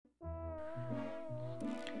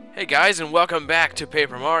Hey guys, and welcome back to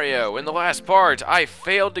Paper Mario. In the last part, I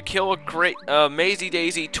failed to kill a Mazy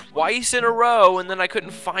Daisy twice in a row, and then I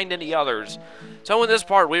couldn't find any others. So in this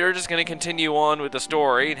part, we are just going to continue on with the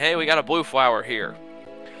story, and hey, we got a blue flower here.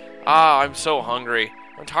 Ah, I'm so hungry.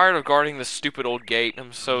 I'm tired of guarding this stupid old gate.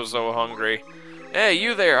 I'm so hungry. Hey,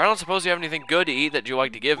 you there, I don't suppose you have anything good to eat that you'd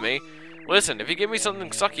like to give me. Listen, if you give me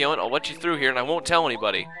something succulent, I'll let you through here, and I won't tell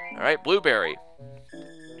anybody. Alright, blueberry.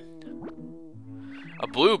 A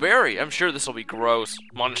blueberry? I'm sure this will be gross.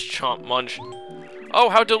 Munch, chomp, munch. Oh,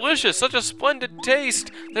 how delicious! Such a splendid taste!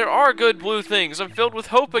 There are good blue things. I'm filled with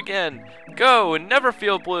hope again. Go and never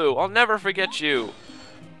feel blue. I'll never forget you.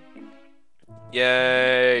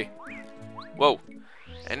 Yay. Whoa.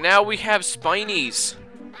 And now we have Spinies.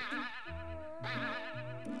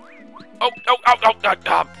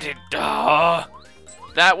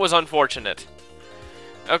 That was unfortunate.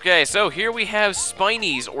 Okay, so here we have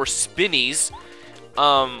Spinies, or Spinnies.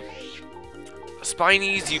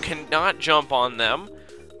 Spinies, you cannot jump on them,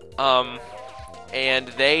 and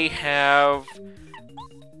they have,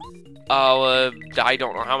 I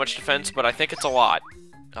don't know how much defense, but I think it's a lot.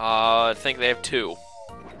 I think they have 2.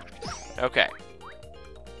 Okay.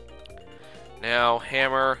 Now,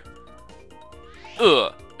 hammer.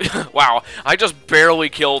 Ugh. Wow, I just barely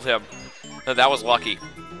killed him. That was lucky.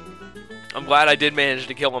 I'm glad I did manage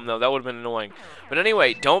to kill him, though. That would have been annoying. But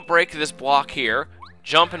anyway, don't break this block here.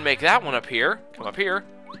 Jump and make that one up here. Come up here.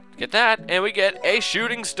 Get that, and we get a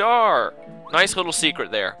shooting star. Nice little secret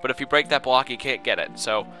there. But if you break that block, you can't get it.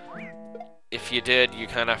 So, if you did, you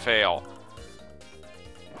kind of fail.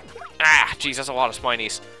 Ah, jeez, that's a lot of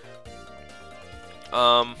Spinies.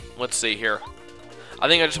 Let's see here. I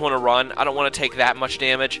think I just want to run. I don't want to take that much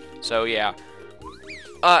damage. So, yeah.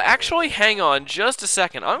 Actually, hang on just a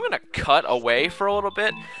second. I'm going to cut away for a little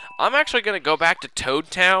bit. I'm actually going to go back to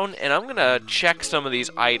Toad Town, and I'm going to check some of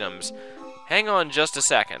these items. Hang on just a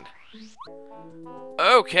second.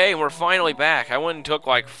 Okay, we're finally back. I went and took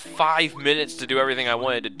like 5 minutes to do everything I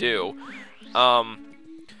wanted to do.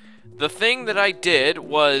 The thing that I did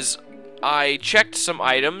was I checked some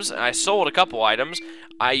items, I sold a couple items,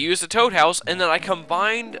 I used a Toad House, and then I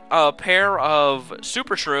combined a pair of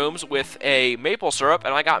Super Shrooms with a maple syrup,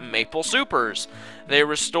 and I got Maple Supers. They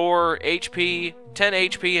restore HP, 10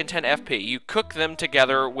 HP, and 10 FP. You cook them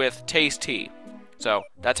together with Taste Tea. So,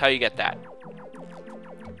 that's how you get that.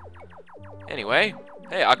 Anyway,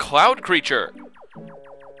 hey, a cloud creature!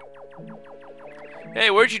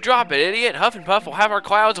 Hey, where'd you drop it, idiot? Huff and Puff will have our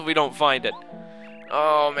clouds if we don't find it.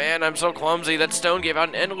 Oh man, I'm so clumsy. That stone gave out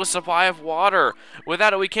an endless supply of water.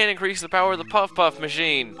 Without it, we can't increase the power of the Puff Puff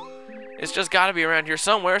machine. It's just gotta be around here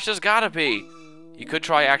somewhere. It's just gotta be. You could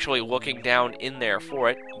try actually looking down in there for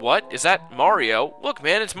it. What? Is that Mario? Look,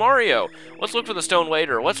 man, it's Mario. Let's look for the stone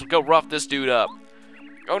later. Let's go rough this dude up.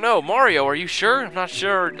 Oh no, Mario, are you sure? I'm not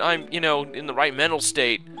sure I'm, in the right mental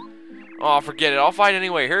state. Oh, forget it. I'll fight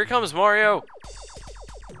anyway. Here it comes, Mario.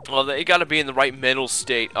 Well, they gotta be in the right mental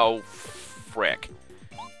state. Oh, frick.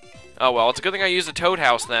 Oh, well, it's a good thing I used the Toad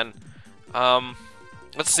House, then.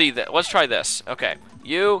 Let's see that. Let's try this. Okay.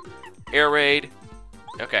 You, Air Raid.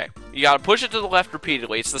 Okay. You gotta push it to the left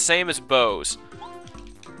repeatedly. It's the same as bows.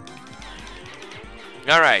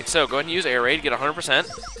 Alright, so go ahead and use Air Raid. Get 100%.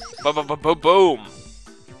 Boom.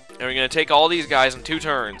 And we're gonna take all these guys in 2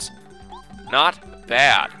 turns. Not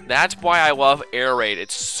bad. That's why I love Air Raid.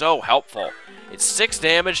 It's so helpful. It's 6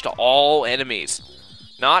 damage to all enemies.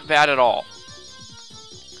 Not bad at all.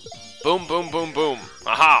 Boom, boom, boom, boom.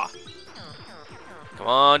 Aha! Come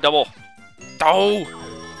on, double. Oh!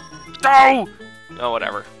 Oh! Oh,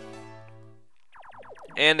 whatever.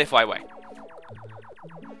 And they fly away.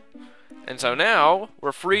 And so now,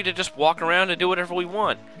 we're free to just walk around and do whatever we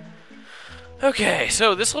want. Okay,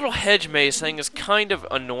 so this little hedge maze thing is kind of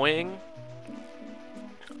annoying.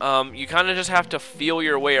 You kind of just have to feel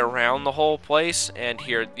your way around the whole place. And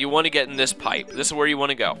here, you want to get in this pipe. This is where you want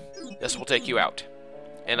to go. This will take you out.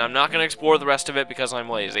 And I'm not going to explore the rest of it because I'm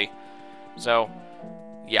lazy. So,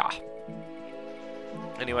 yeah.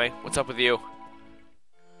 Anyway, what's up with you?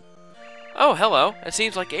 Oh, hello. It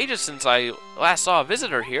seems like ages since I last saw a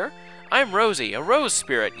visitor here. I'm Rosie, a rose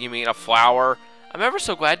spirit. You mean a flower? I'm ever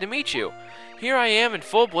so glad to meet you. Here I am in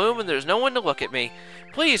full bloom and there's no one to look at me.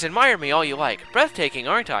 Please admire me all you like. Breathtaking,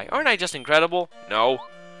 aren't I? Aren't I just incredible? No.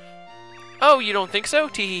 Oh, you don't think so?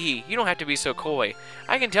 Tee-hee-hee. You don't have to be so coy.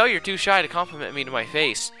 I can tell you're too shy to compliment me to my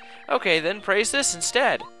face. Okay, then praise this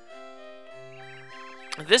instead.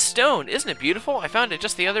 This stone, isn't it beautiful? I found it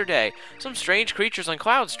just the other day. Some strange creatures on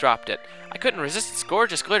clouds dropped it. I couldn't resist its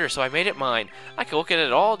gorgeous glitter, so I made it mine. I could look at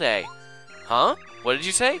it all day. Huh? What did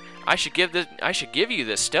you say? I should give you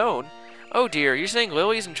this stone. Oh dear, you're saying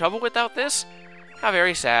Lily's in trouble without this? How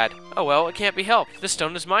very sad. Oh well, it can't be helped. This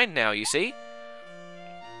stone is mine now, you see?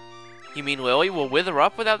 You mean Lily will wither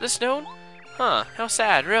up without this stone? Huh, how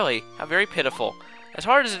sad, really. How very pitiful. As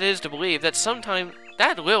hard as it is to believe that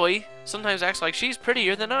Lily sometimes acts like she's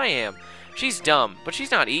prettier than I am. She's dumb, but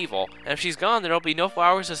she's not evil, and if she's gone, there'll be no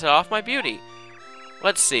flowers to set off my beauty.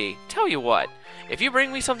 Let's see. Tell you what. If you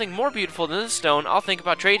bring me something more beautiful than this stone, I'll think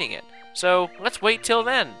about trading it. So, let's wait till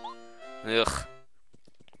then. Ugh.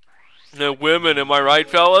 No women, am I right,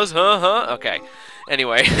 fellas? Huh? Okay.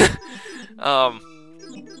 Anyway.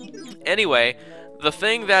 Anyway, the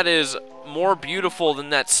thing that is more beautiful than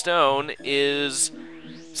that stone is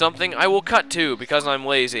something I will cut to because I'm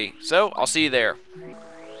lazy. So, I'll see you there.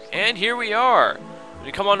 And here we are.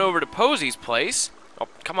 We come on over to Posy's place. Oh,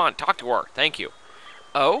 come on, talk to her. Thank you.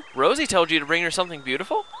 Oh, Rosie told you to bring her something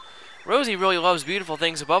beautiful? Rosie really loves beautiful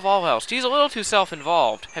things above all else. She's a little too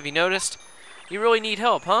self-involved. Have you noticed? You really need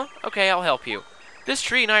help, huh? Okay, I'll help you. This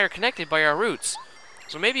tree and I are connected by our roots.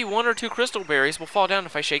 So maybe 1 or 2 crystal berries will fall down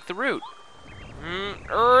if I shake the root.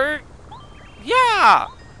 Yeah!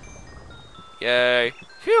 Yay.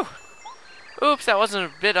 Phew. Oops, that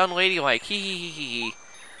wasn't a bit unladylike. Hee hee hee hee.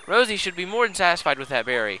 Rosie should be more than satisfied with that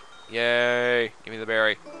berry. Yay. Give me the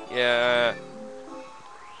berry. Yeah.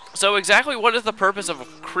 So exactly what is the purpose of a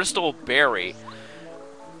crystal berry?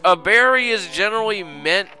 A berry is generally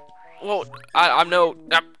meant... Well, I'm no...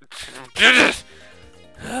 I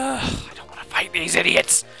don't want to fight these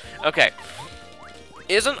idiots. Okay.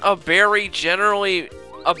 Isn't a berry generally...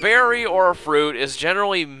 A berry or a fruit is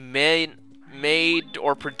generally made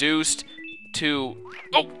or produced to...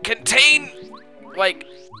 contain, like,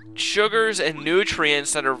 sugars and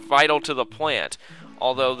nutrients that are vital to the plant.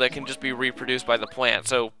 Although they can just be reproduced by the plant,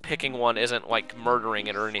 so picking one isn't like murdering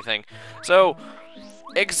it or anything. So,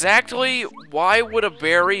 exactly why would a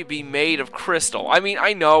berry be made of crystal? I mean,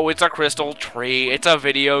 I know it's a crystal tree. It's a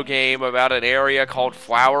video game about an area called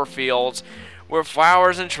Flower Fields where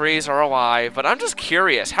flowers and trees are alive, but I'm just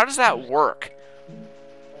curious, how does that work?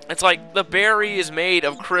 It's like the berry is made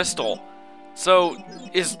of crystal. So,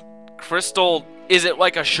 is it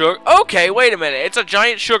like a sugar? Okay, wait a minute. It's a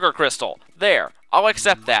giant sugar crystal. There. I'll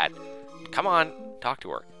accept that. Come on, talk to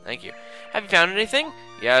her. Thank you. Have you found anything?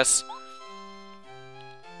 Yes.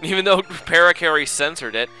 Even though Parakarry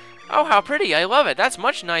censored it. Oh, how pretty. I love it. That's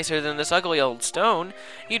much nicer than this ugly old stone.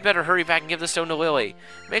 You'd better hurry back and give the stone to Lily.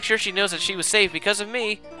 Make sure she knows that she was saved because of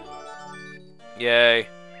me. Yay.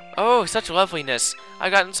 Oh, such loveliness.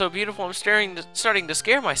 I've gotten so beautiful I'm starting to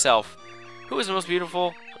scare myself. Who is the most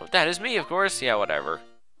beautiful? That is me, of course. Yeah, whatever.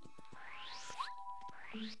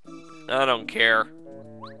 I don't care.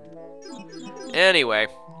 Anyway,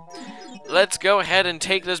 let's go ahead and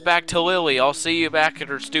take this back to Lily. I'll see you back at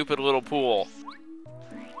her stupid little pool.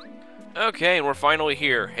 Okay, and we're finally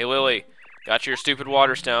here. Hey, Lily, got your stupid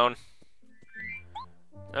water stone.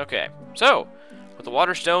 Okay, so, put the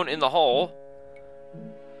water stone in the hole.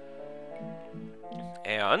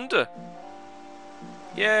 And...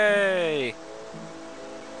 Yay!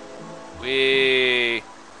 Whee!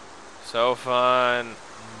 So fun.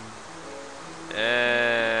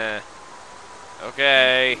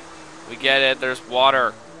 Okay. We get it. There's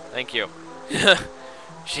water. Thank you.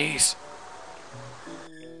 Jeez.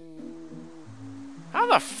 How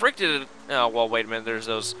the frick did it... Oh, well, wait a minute. There's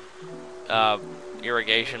those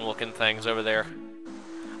irrigation-looking things over there.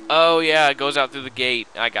 Oh, yeah. It goes out through the gate.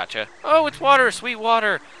 I gotcha. Oh, it's water. Sweet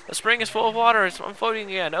water. The spring is full of water. I'm floating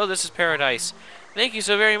again. Oh, this is paradise. Thank you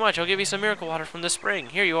so very much. I'll give you some miracle water from the spring.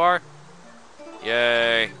 Here you are.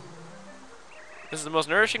 Yay. This is the most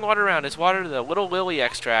nourishing water around. It's water to the little lily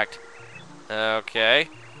extract. Okay.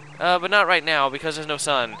 But not right now, because there's no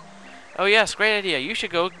sun. Oh yes, great idea. You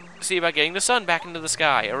should go see about getting the sun back into the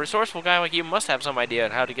sky. A resourceful guy like you must have some idea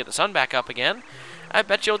on how to get the sun back up again. I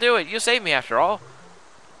bet you'll do it. You'll save me after all.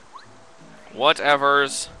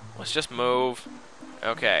 Whatevers. Let's just move.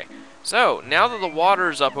 Okay. So, now that the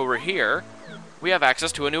water's up over here, we have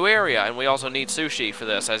access to a new area, and we also need sushi for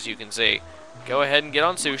this, as you can see. Go ahead and get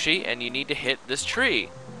on sushi, and you need to hit this tree.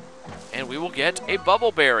 And we will get a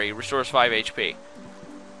bubble berry, restores 5 HP.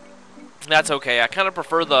 That's okay. I kind of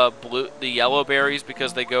prefer the yellow berries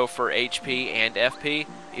because they go for HP and FP,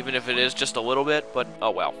 even if it is just a little bit, but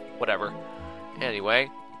oh well, whatever. Anyway.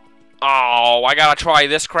 Oh, I gotta try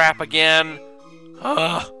this crap again.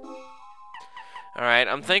 Ugh. Alright,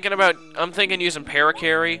 I'm thinking using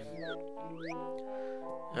Parakarry.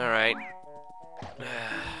 Alright.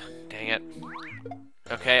 Dang it.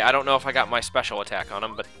 Okay, I don't know if I got my special attack on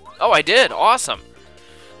him, but... Oh, I did! Awesome!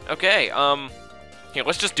 Okay, here,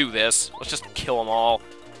 let's just do this. Let's just kill them all,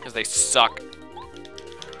 because they suck.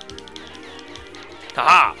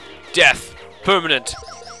 Haha! Death! Permanent!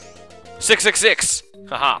 666!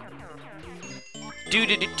 Haha!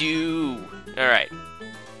 Do. Alright.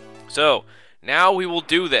 So, now we will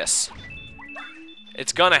do this.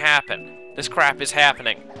 It's gonna happen. This crap is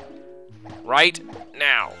happening. Right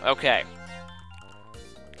now. Okay.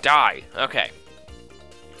 Die. Okay.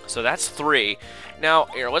 So that's 3. Now,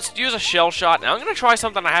 here, let's use a shell shot. Now I'm gonna try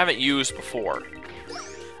something I haven't used before.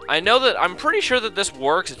 I know that, I'm pretty sure that this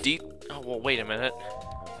works oh, well, wait a minute.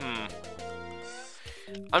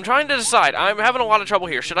 I'm trying to decide. I'm having a lot of trouble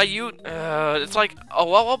here. Should I use, it's like a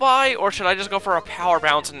lullaby, or should I just go for a power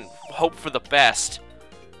bounce and hope for the best?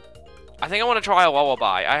 I think I want to try a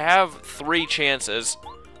lullaby. I have 3 chances.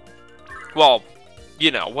 Well,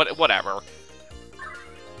 you know, whatever.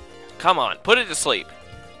 Come on, put it to sleep.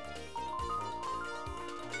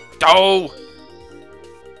 Oh!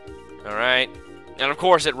 Alright. And of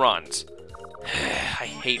course it runs. I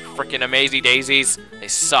hate frickin' Amazy Daisies. They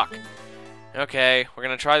suck. Okay, we're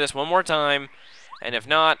gonna try this one more time. And if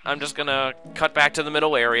not, I'm just gonna cut back to the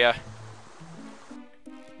middle area.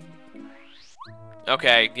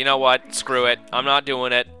 Okay, you know what? Screw it. I'm not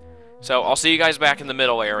doing it. So, I'll see you guys back in the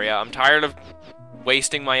middle area. I'm tired of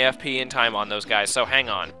wasting my FP and time on those guys, so hang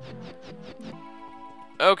on.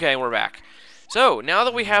 Okay, we're back. So, now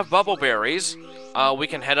that we have bubble berries, we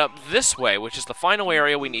can head up this way, which is the final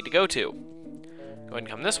area we need to go to. Go ahead and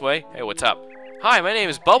come this way. Hey, what's up? Hi, my name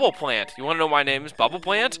is Bubble Plant. You want to know my name is Bubble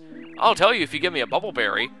Plant? I'll tell you if you give me a bubble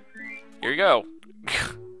berry. Here you go.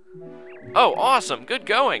 Oh, awesome. Good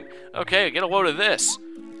going. Okay, get a load of this.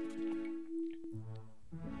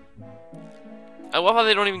 I love how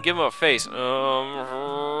they don't even give him a face.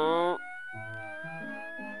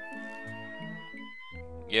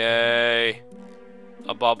 Yay.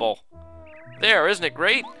 A bubble. There, isn't it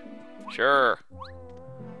great? Sure.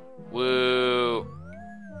 Woo.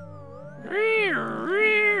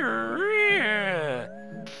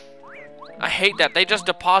 I hate that. They just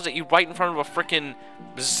deposit you right in front of a frickin'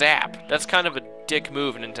 zap. That's kind of a dick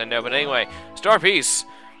move, Nintendo. But anyway, Star Piece.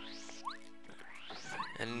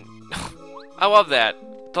 And I love that.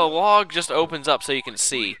 The log just opens up so you can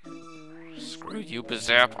see. Screw you,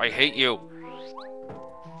 Bazap. I hate you.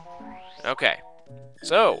 Okay.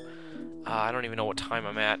 So, I don't even know what time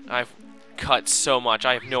I'm at. I've cut so much.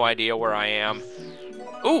 I have no idea where I am.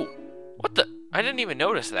 Ooh! What the? I didn't even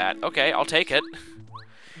notice that. Okay, I'll take it.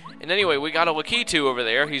 And anyway, we got a Lakitu over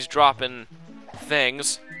there. He's dropping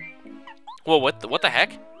things. Whoa, what the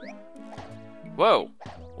heck? Whoa.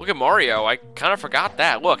 Look at Mario. I kind of forgot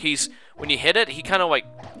that. Look, when you hit it, he kind of like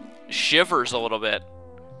shivers a little bit.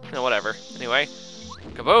 No, whatever. Anyway,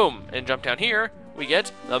 kaboom. And jump down here. We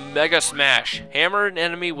get the Mega Smash. Hammer an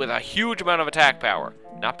enemy with a huge amount of attack power.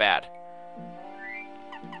 Not bad.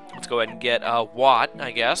 Let's go ahead and get a Watt,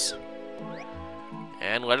 I guess.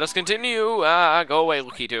 And let us continue. Go away,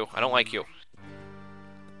 Lakitu. I don't like you.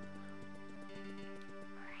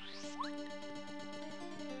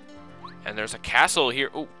 And there's a castle here.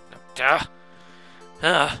 Ooh.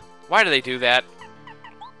 Why do they do that?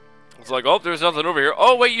 It's like, oh, there's nothing over here.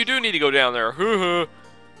 Oh, wait, you do need to go down there.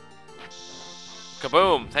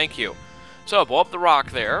 Kaboom. Thank you. So, blow up the rock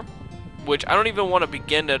there, which I don't even want to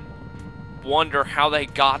begin to wonder how they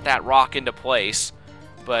got that rock into place,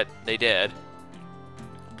 but they did.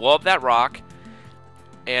 Blow up that rock,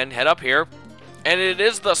 and head up here, and it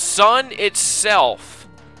is the sun itself.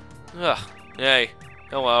 Ugh. Hey.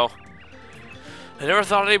 Hello. I never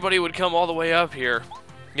thought anybody would come all the way up here.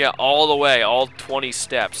 Yeah, all the way, all 20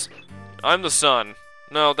 steps. I'm the sun.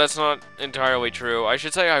 No, that's not entirely true. I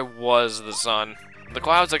should say I was the sun. The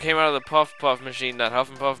clouds that came out of the Puff Puff machine that Huff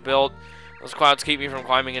and Puff built, those clouds keep me from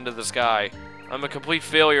climbing into the sky. I'm a complete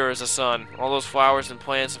failure as a sun. All those flowers and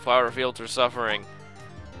plants and flower fields are suffering.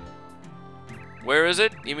 Where is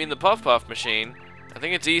it? You mean the Puff Puff machine? I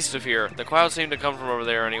think it's east of here. The clouds seem to come from over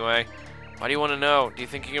there anyway. Why do you want to know? Do you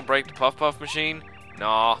think you can break the Puff Puff machine?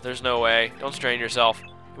 Nah, there's no way. Don't strain yourself.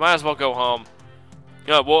 You might as well go home.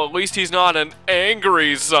 Yeah, well, at least he's not an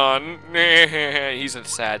angry son. He's a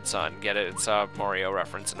sad son. Get it? It's a Mario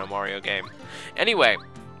reference in a Mario game. Anyway.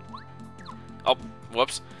 Oh,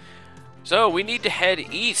 whoops. So, we need to head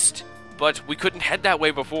east. But we couldn't head that way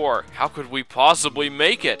before. How could we possibly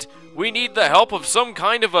make it? We need the help of some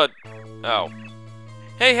kind of a... Oh.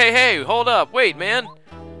 Hey, hold up. Wait, man.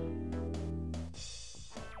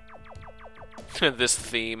 This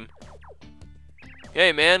theme.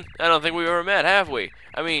 Hey, man. I don't think we've ever met, have we?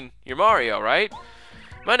 I mean, you're Mario, right?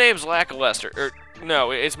 My name's Lackluster.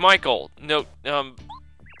 No, it's Michael. No,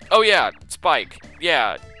 Oh, yeah, Spike.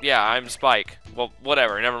 Yeah, I'm Spike. Well,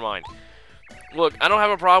 whatever, never mind. Look, I don't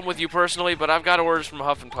have a problem with you personally, but I've got orders from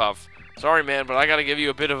Huff and Puff. Sorry, man, but I gotta give you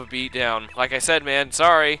a bit of a beat down. Like I said, man,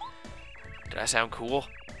 sorry. Did I sound cool?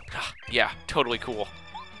 Yeah, totally cool.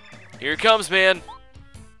 Here he comes, man.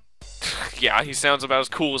 Yeah, he sounds about as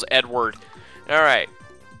cool as Edward. Alright.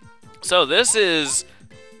 So this is...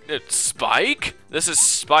 Spike? This is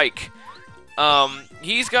Spike.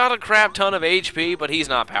 He's got a crap ton of HP, but he's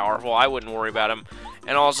not powerful. I wouldn't worry about him.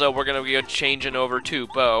 And also, we're gonna be changing over to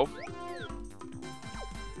Bo.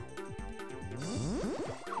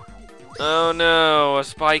 Oh no, a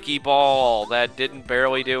spiky ball that didn't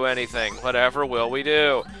barely do anything. Whatever will we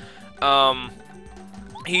do?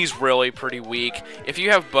 He's really pretty weak. If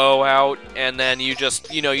you have Bo out and then you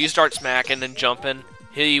just, you start smacking and jumping,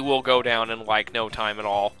 he will go down in like no time at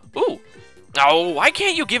all. Ooh! Oh, why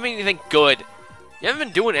can't you give me anything good? You haven't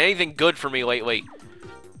been doing anything good for me lately.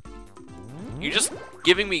 You're just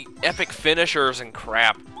giving me epic finishers and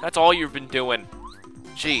crap. That's all you've been doing.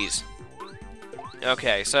 Jeez.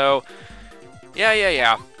 Okay, so...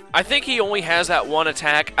 Yeah. I think he only has that one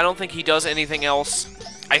attack. I don't think he does anything else.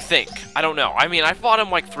 I think. I don't know. I mean, I fought him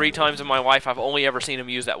like 3 times in my life. I've only ever seen him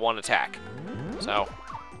use that one attack. So,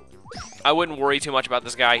 I wouldn't worry too much about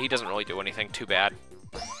this guy. He doesn't really do anything too bad.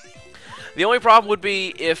 The only problem would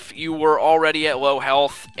be if you were already at low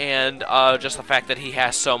health and just the fact that he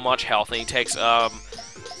has so much health and he takes a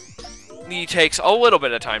little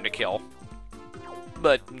bit of time to kill.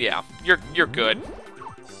 But yeah, you're good.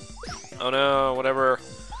 Oh no, whatever.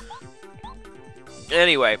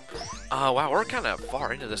 Anyway, wow, we're kind of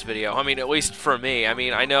far into this video. I mean, at least for me. I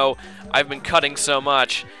mean, I know I've been cutting so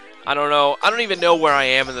much. I don't know. I don't even know where I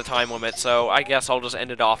am in the time limit, so I guess I'll just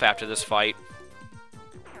end it off after this fight.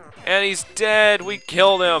 And he's dead. We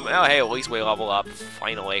killed him. Oh, hey, at least we level up.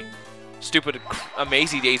 Finally. Stupid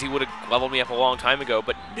Amazy Daisy would have leveled me up a long time ago,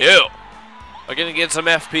 but no. I'm gonna get some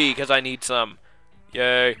FP because I need some.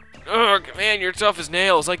 Yay. Ugh, man, you're tough as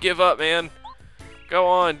nails. I give up, man. Go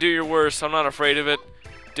on, do your worst. I'm not afraid of it.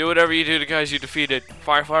 Do whatever you do to guys you defeated.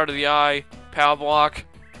 Fireflower to the eye. Power block.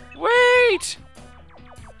 Wait!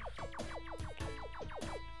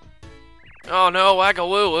 Oh no,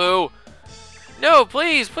 Wackalulu. No,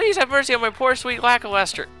 please have mercy on my poor sweet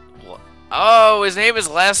Lackluster. Oh, his name is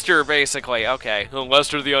Lester, basically. Okay,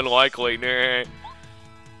 Lester the Unlikely. Nah.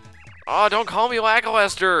 Oh, don't call me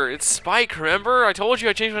Lackluster. It's Spike, remember? I told you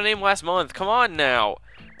I changed my name last month. Come on now.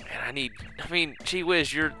 Man, I mean, gee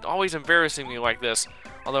whiz, you're always embarrassing me like this.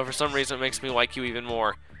 Although for some reason it makes me like you even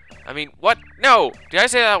more. I mean, what? No! Did I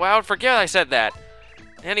say that out loud? Forget I said that.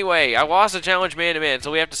 Anyway, I lost the challenge man-to-man,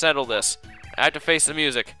 so we have to settle this. I have to face the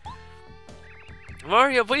music.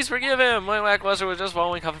 Mario, please forgive him! My Lackluster was just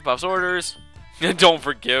following Hufflepuff's orders. Don't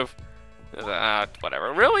forgive.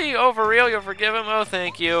 Whatever. Really? Oh, for real? You'll forgive him? Oh,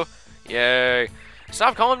 thank you. Yay.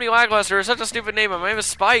 Stop calling me Lackluster. It's such a stupid name. My name is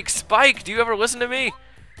Spike. Spike, do you ever listen to me?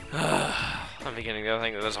 I'm beginning to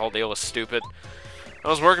think that this whole deal is stupid. I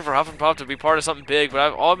was working for Hufflepuff to be part of something big,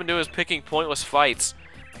 but all I've been doing is picking pointless fights.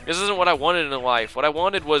 This isn't what I wanted in life. What I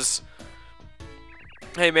wanted was...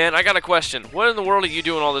 Hey, man, I got a question. What in the world are you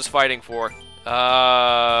doing all this fighting for? Why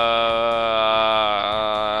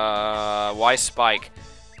Spike?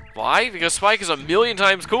 Why? Because Spike is a million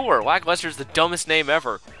times cooler. Lackluster's the dumbest name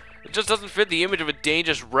ever. It just doesn't fit the image of a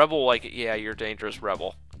dangerous rebel like... Yeah, you're a dangerous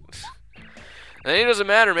rebel. And it doesn't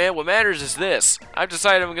matter, man. What matters is this. I've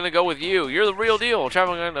decided I'm gonna go with you. You're the real deal.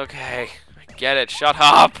 Traveling... Okay. I get it. Shut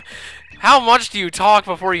up. How much do you talk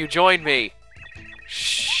before you join me?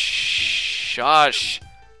 Shush.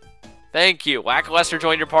 Thank you. Lackluster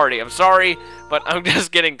joined your party. I'm sorry, but I'm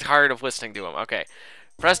just getting tired of listening to him. Okay.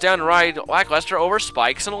 Press down to ride Lackluster over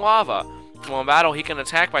spikes and lava. While in battle, he can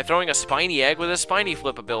attack by throwing a spiny egg with his Spiny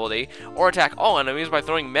Flip ability, or attack all enemies by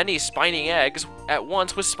throwing many spiny eggs at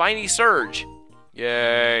once with Spiny Surge.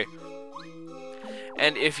 Yay.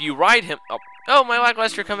 And if you ride him... Oh, my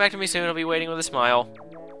Lackluster, come back to me soon. I'll be waiting with a smile.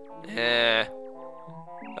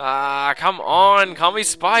 Come on. Call me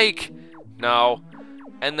Spike. No.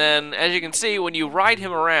 And then, as you can see, when you ride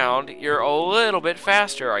him around, you're a little bit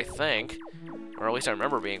faster, I think. Or at least I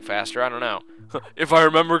remember being faster. I don't know. If I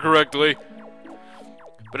remember correctly.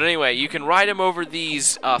 But anyway, you can ride him over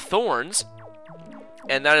these thorns.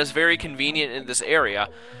 And that is very convenient in this area.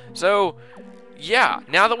 So... yeah,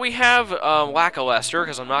 now that we have Lackluster,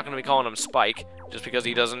 because I'm not going to be calling him Spike, just because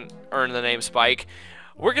he doesn't earn the name Spike,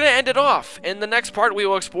 we're going to end it off. In the next part, we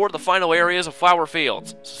will explore the final areas of Flower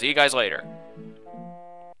Fields. So see you guys later.